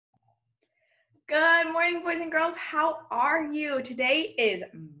Good morning, boys and girls. How are you? Today is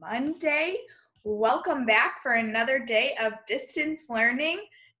Monday. Welcome back for another day of distance learning.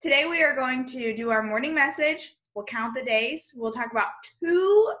 Today we are going to do our morning message. We'll count the days. We'll talk about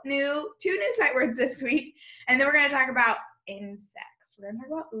two new sight words this week, and then we're going to talk about insects. We're going to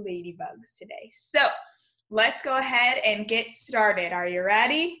talk about ladybugs today. So let's go ahead and get started. Are you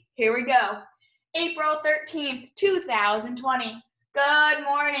ready? Here we go. April 13th, 2020. Good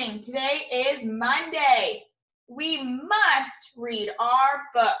morning. Today is Monday. We must read our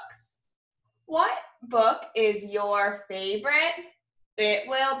books. What book is your favorite? It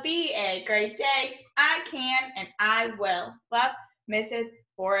will be a great day. I can and I will. Love, Mrs.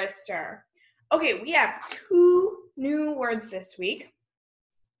 Forrester. Okay, we have two new words this week.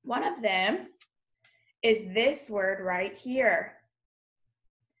 One of them is this word right here.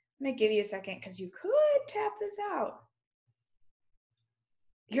 I'm going to give you a second because you could tap this out.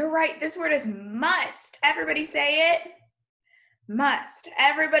 You're right. This word is must. Everybody say it. Must.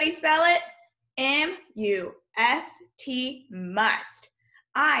 Everybody spell it. M-U-S-T, must.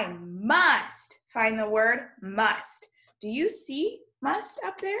 I must find the word must. Do you see must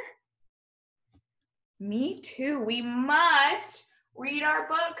up there? Me too. We must read our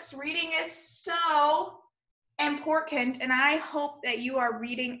books. Reading is so important, and I hope that you are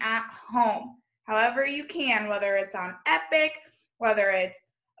reading at home. However you can, whether it's on Epic, whether it's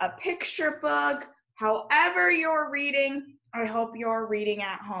a picture book, however you're reading, I hope you're reading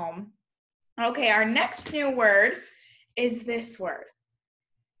at home. Okay, our next new word is this word.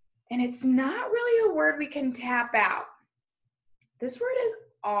 And it's not really a word we can tap out. This word is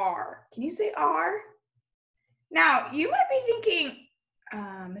are. Can you say are? Now, you might be thinking,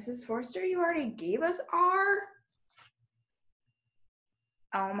 Mrs. Forster, you already gave us are?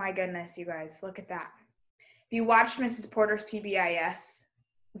 Oh my goodness, you guys, look at that. If you watched Mrs. Porter's PBIS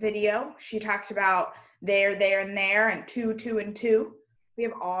video, she talked about there, and there, and two, and two. We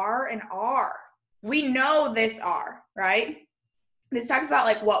have are and are. We know this are, right? This talks about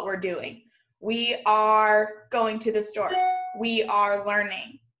like what we're doing. We are going to the store. We are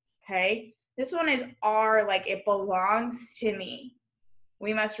learning, okay? This one is are, like it belongs to me.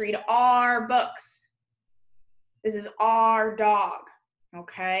 We must read our books. This is our dog,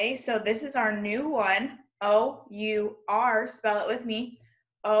 okay? So this is our new one, O-U-R, spell it with me.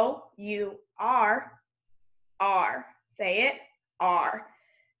 O-U-R, R. Say it, R.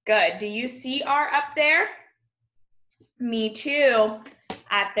 Good. Do you see R up there? Me too.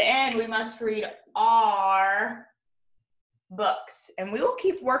 At the end, we must read our books. And we will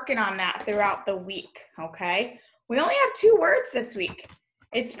keep working on that throughout the week, okay? We only have 2 words this week.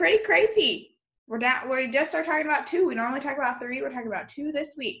 It's pretty crazy. We just started talking about 2. We normally talk about 3. We're talking about 2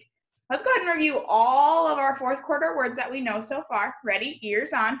 this week. Let's go ahead and review all of our 4th quarter words that we know so far. Ready?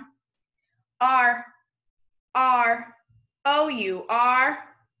 Ears on. R, O-U-R,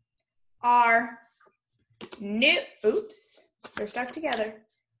 R, new, oops, they're stuck together.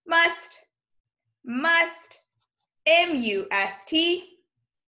 Must, M-U-S-T,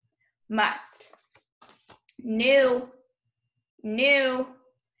 must. New,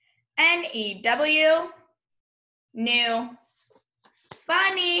 N-E-W, new.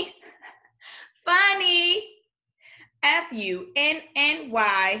 Funny,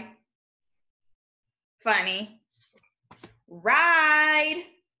 F-U-N-N-Y, funny. Ride,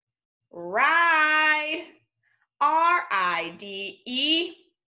 R-I-D-E,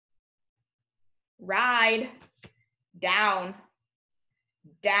 ride. Down,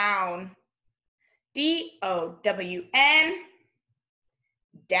 D-O-W-N,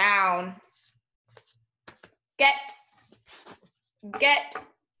 down. Get,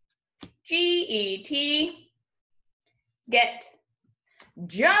 G-E-T, get.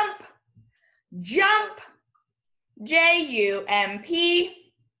 Jump,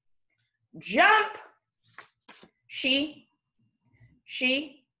 J-U-M-P, jump. She,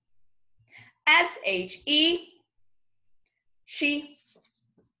 S-H-E, she.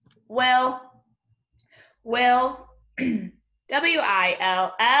 Will,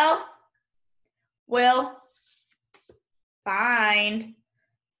 W-I-L-L, will. Find,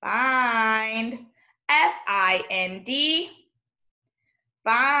 F-I-N-D,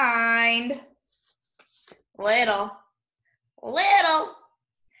 find. Little,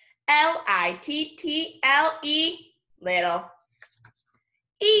 L-I-T-T-L-E, little.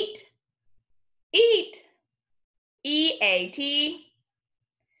 Eat, E-A-T,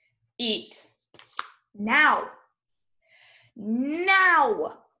 eat. Now,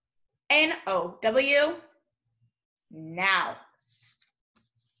 N-O-W, now.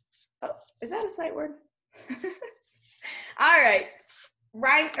 Oh, is that a sight word? All right.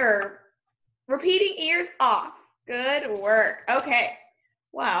 Repeating ears off. Good work. Okay.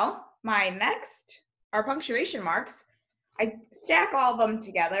 Well, our punctuation marks, I stack all of them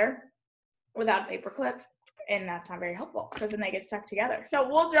together without a paper clip, and that's not very helpful because then they get stuck together. So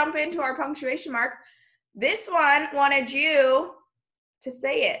we'll jump into our punctuation mark. This one wanted you to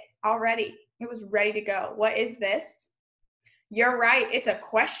say it already. It was ready to go. What is this? You're right. It's a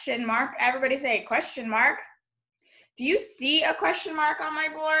question mark. Everybody say question mark. Do you see a question mark on my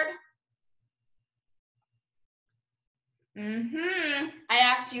board? I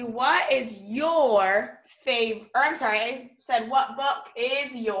asked you, what is your favorite, I said, what book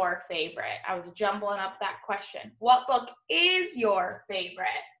is your favorite? I was jumbling up that question. What book is your favorite?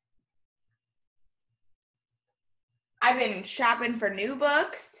 I've been shopping for new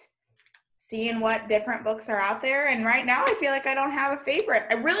books, seeing what different books are out there, and right now I feel like I don't have a favorite.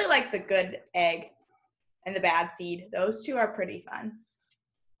 I really like The Good Egg and The Bad Seed. Those two are pretty fun.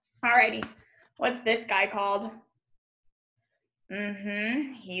 Alrighty, what's this guy called?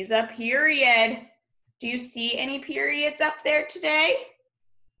 He's a period. Do you see any periods up there today?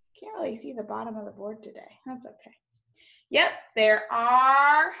 Can't really see the bottom of the board today. That's okay. Yep, there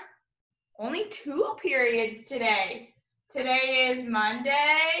are only 2 periods today. Today is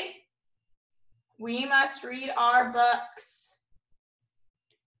Monday. We must read our books.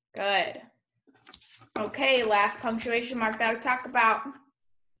 Good. Okay, last punctuation mark that we talk about.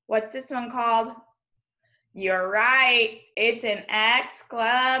 What's this one called? You're right. It's an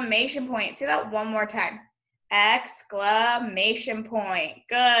exclamation point. Say that one more time. Exclamation point.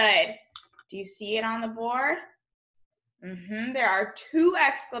 Good. Do you see it on the board? There are 2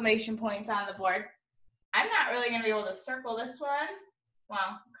 exclamation points on the board. I'm not really going to be able to circle this one.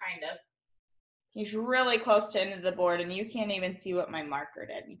 Well, kind of. He's really close to the end of the board, and you can't even see what my marker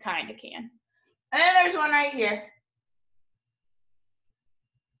did. You kind of can. And then there's one right here.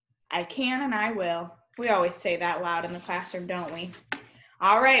 I can and I will. We always say that loud in the classroom, don't we?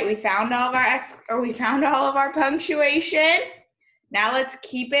 All right, we found all of our punctuation. Now let's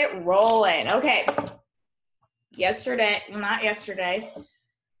keep it rolling. Okay. Not yesterday.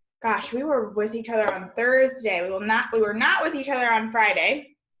 Gosh, we were with each other on Thursday. We were not with each other on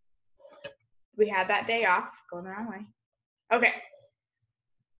Friday. We had that day off. Going the wrong way. Okay.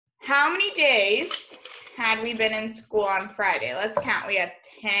 How many days had we been in school on Friday? Let's count. We had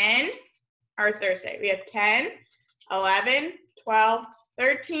 10. Or Thursday. We have 10, 11, 12,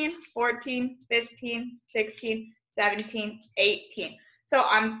 13, 14, 15, 16, 17, 18. So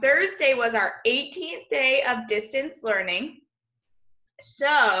on Thursday was our 18th day of distance learning.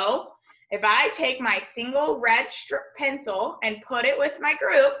 So if I take my single red pencil and put it with my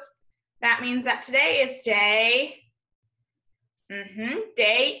group, that means that today is day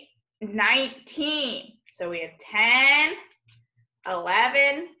 19. So we have 10,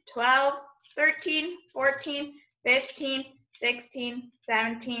 11, 12, 13, 14, 15, 16,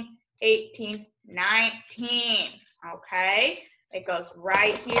 17, 18, 19. Okay, it goes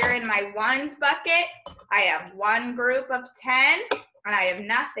right here in my ones bucket. I have one group of 10, and I have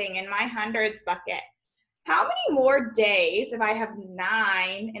nothing in my hundreds bucket. How many more days, if I have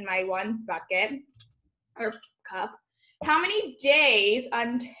 9 in my ones bucket, or cup, how many days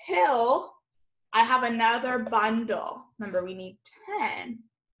until I have another bundle? Remember, we need 10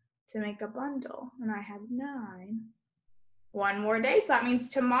 to make a bundle, and I have 9. One more day, so that means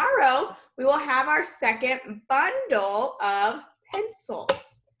tomorrow we will have our second bundle of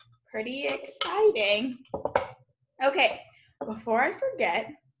pencils. Pretty exciting. Okay, before I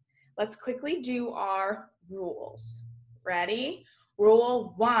forget, let's quickly do our rules. Ready?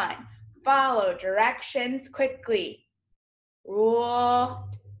 Rule 1, follow directions quickly. Rule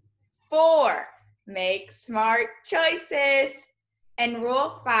 4, make smart choices. And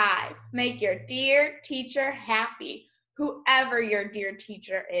rule 5, make your dear teacher happy, whoever your dear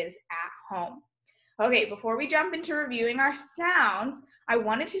teacher is at home. Okay, before we jump into reviewing our sounds, I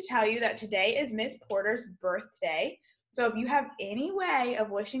wanted to tell you that today is Miss Porter's birthday. So if you have any way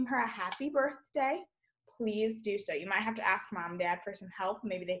of wishing her a happy birthday, please do so. You might have to ask Mom and Dad for some help.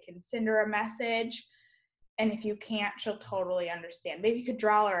 Maybe they can send her a message. And if you can't, she'll totally understand. Maybe you could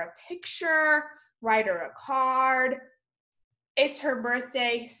draw her a picture, write her a card. It's her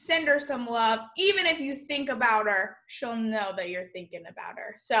birthday. Send her some love. Even if you think about her, she'll know that you're thinking about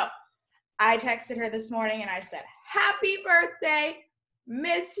her. So I texted her this morning and I said, happy birthday,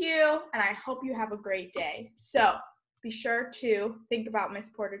 miss you, and I hope you have a great day. So be sure to think about Miss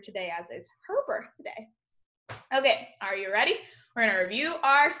Porter today as it's her birthday. Okay, are you ready? We're going to review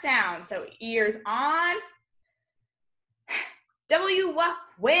our sounds. So ears on. W,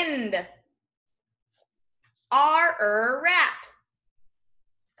 wind. R, rat.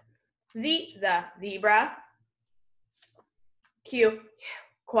 Z, zebra. Q,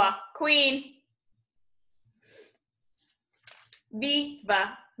 queen. V,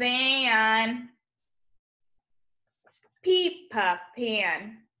 van. P,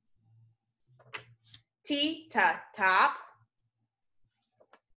 pan. T, top.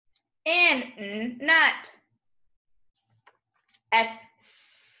 N, nut. S,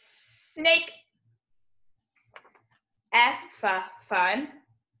 snake. F, fun.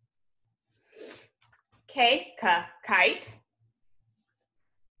 K, kite.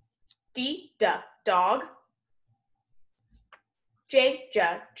 D, dog. J,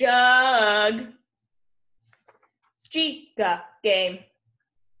 jug. G, game.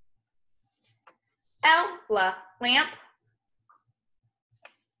 L, lamp.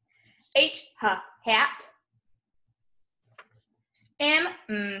 H, hat. M,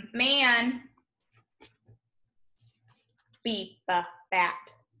 man. B, bat.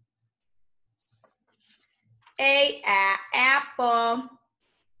 A, apple.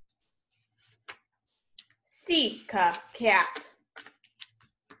 C, cat.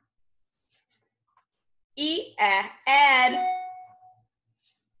 E, ed.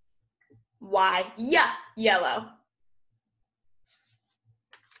 Y, yellow.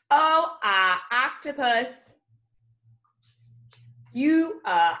 O, octopus. U,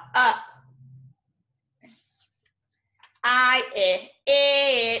 up. I,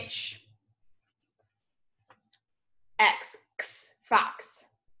 itch. X, fox.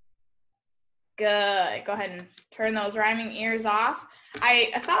 Good. Go ahead and turn those rhyming ears off.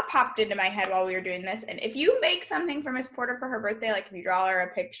 A thought popped into my head while we were doing this, and if you make something for Miss Porter for her birthday, like if you draw her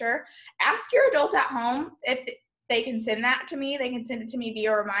a picture, ask your adult at home if they can send that to me. They can send it to me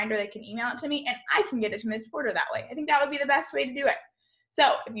via reminder. They can email it to me, and I can get it to Miss Porter that way. I think that would be the best way to do it.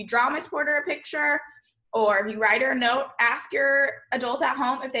 So if you draw Miss Porter a picture, or if you write her a note, ask your adult at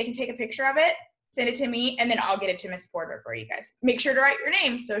home if they can take a picture of it, send it to me, and then I'll get it to Miss Porter for you guys. Make sure to write your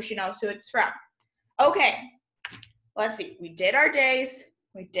name so she knows who it's from. Okay, let's see. We did our days.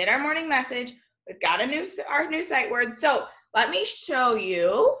 We did our morning message. We've got our new sight word. So let me show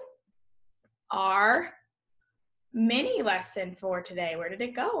you our mini lesson for today. Where did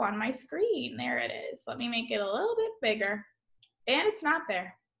it go on my screen? There it is. Let me make it a little bit bigger. And it's not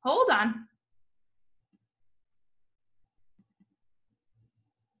there. Hold on.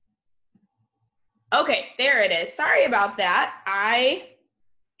 Okay, there it is. Sorry about that. I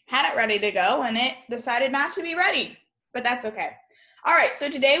had it ready to go and it decided not to be ready, but that's okay. All right, so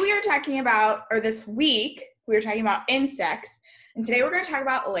today we are talking about, or this week, we were talking about insects, and today we're going to talk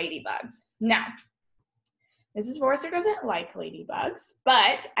about ladybugs. Now, Mrs. Forrester doesn't like ladybugs,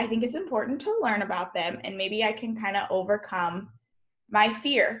 but I think it's important to learn about them, and maybe I can kind of overcome my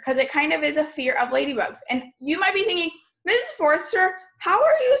fear, because it kind of is a fear of ladybugs. And you might be thinking, Mrs. Forrester, how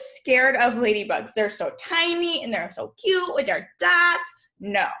are you scared of ladybugs? They're so tiny and they're so cute with their dots.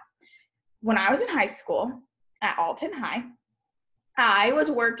 No. When I was in high school at Alton High, I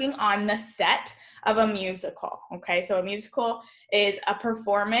was working on the set of a musical. Okay, so a musical is a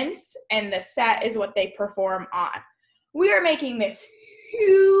performance and the set is what they perform on. We are making this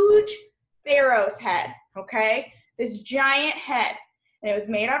huge pharaoh's head, okay? This giant head, and it was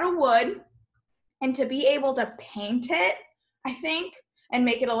made out of wood. And to be able to paint it, I think, and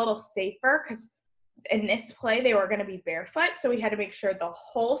make it a little safer, because in this play they were going to be barefoot, so we had to make sure the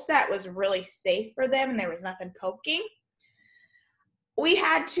whole set was really safe for them and there was nothing poking. We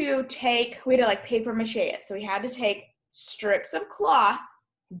had to like paper mache it. So we had to take strips of cloth,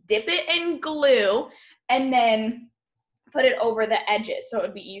 dip it in glue, and then put it over the edges so it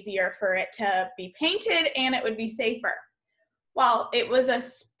would be easier for it to be painted and it would be safer. Well, it was a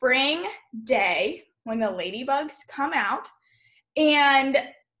spring day when the ladybugs come out, and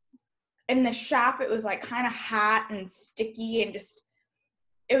in the shop it was like kind of hot and sticky and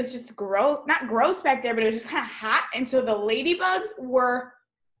it was just gross, not gross back there, but it was just kind of hot. And so the ladybugs were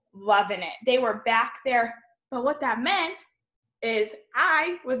loving it. They were back there. But what that meant is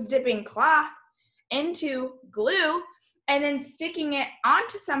I was dipping cloth into glue and then sticking it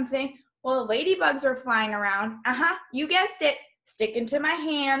onto something while the ladybugs were flying around. You guessed it. Sticking to my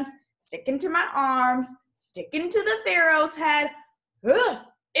hands, sticking to my arms, sticking to the pharaoh's head. Ugh.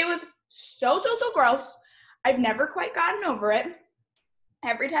 It was so gross. I've never quite gotten over it.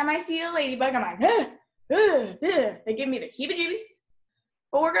 Every time I see a ladybug, I'm like, ugh, ugh, ugh. They give me the heebie-jeebies.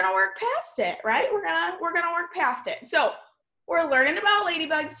 But we're gonna work past it, right? We're gonna work past it. So we're learning about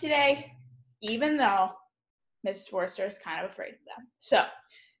ladybugs today, even though Mrs. Forrester is kind of afraid of them. So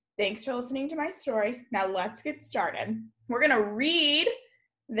thanks for listening to my story. Now let's get started. We're gonna read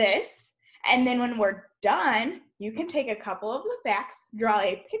this, and then when we're done, you can take a couple of the facts, draw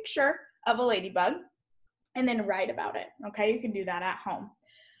a picture of a ladybug, and then write about it, okay? You can do that at home.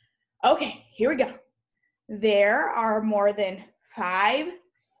 Okay, here we go. There are more than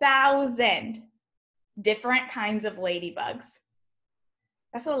 5,000 different kinds of ladybugs.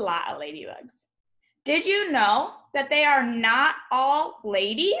 That's a lot of ladybugs. Did you know that they are not all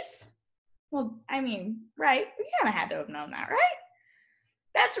ladies? Well, I mean, right? We kind of had to have known that, right?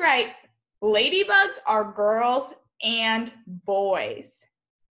 That's right. Ladybugs are girls and boys.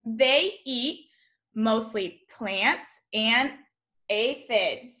 They eat mostly plants and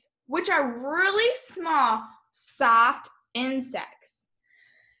aphids, which are really small, soft insects.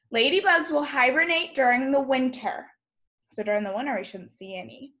 Ladybugs will hibernate during the winter. So during the winter, we shouldn't see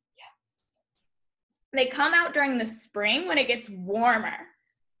any. Yes. They come out during the spring when it gets warmer.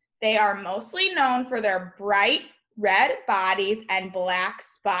 They are mostly known for their bright red bodies and black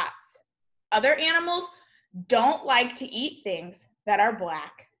spots. Other animals don't like to eat things that are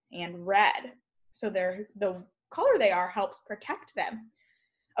black and red. So the color they are helps protect them.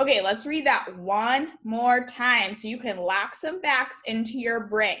 Okay, let's read that one more time so you can lock some facts into your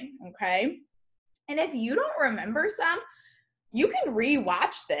brain, okay? And if you don't remember some, you can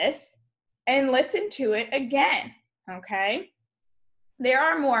re-watch this and listen to it again, okay? There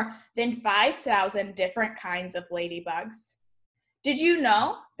are more than 5,000 different kinds of ladybugs. Did you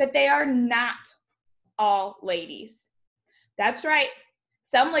know that they are not all ladies? That's right.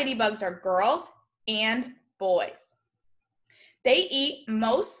 Some ladybugs are girls and boys. They eat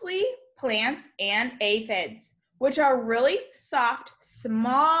mostly plants and aphids, which are really soft,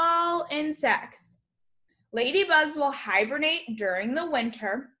 small insects. Ladybugs will hibernate during the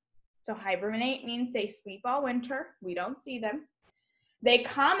winter. So hibernate means they sleep all winter. We don't see them. They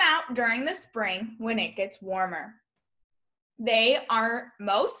come out during the spring when it gets warmer. They are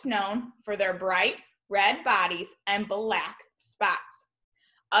most known for their bright red bodies and black spots.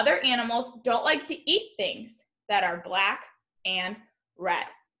 Other animals don't like to eat things that are black and red.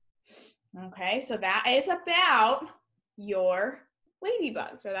 Okay, so that is about your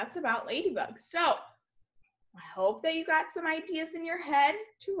ladybugs, or that's about ladybugs. So I hope that you got some ideas in your head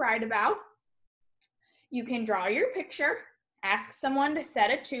to write about. You can draw your picture, ask someone to set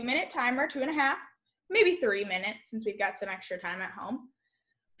a 2-minute timer, 2.5, maybe 3 minutes since we've got some extra time at home.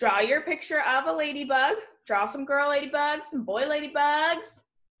 Draw your picture of a ladybug. Draw some girl ladybugs, some boy ladybugs.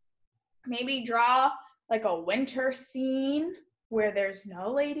 Maybe draw like a winter scene where there's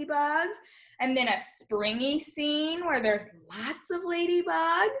no ladybugs, and then a springy scene where there's lots of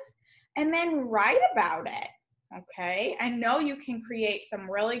ladybugs, and then write about it, okay? I know you can create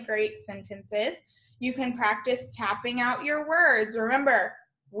some really great sentences. You can practice tapping out your words. Remember,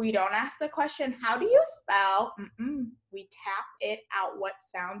 we don't ask the question, how do you spell? We tap it out. What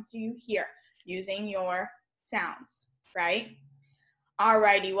sounds do you hear using your sounds, right?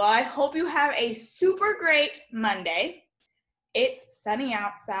 Alrighty, well, I hope you have a super great Monday. It's sunny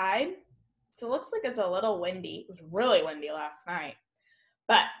outside, so it looks like it's a little windy. It was really windy last night,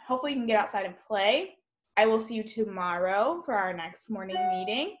 but hopefully you can get outside and play. I will see you tomorrow for our next morning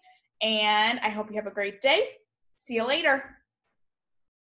meeting, and I hope you have a great day. See you later.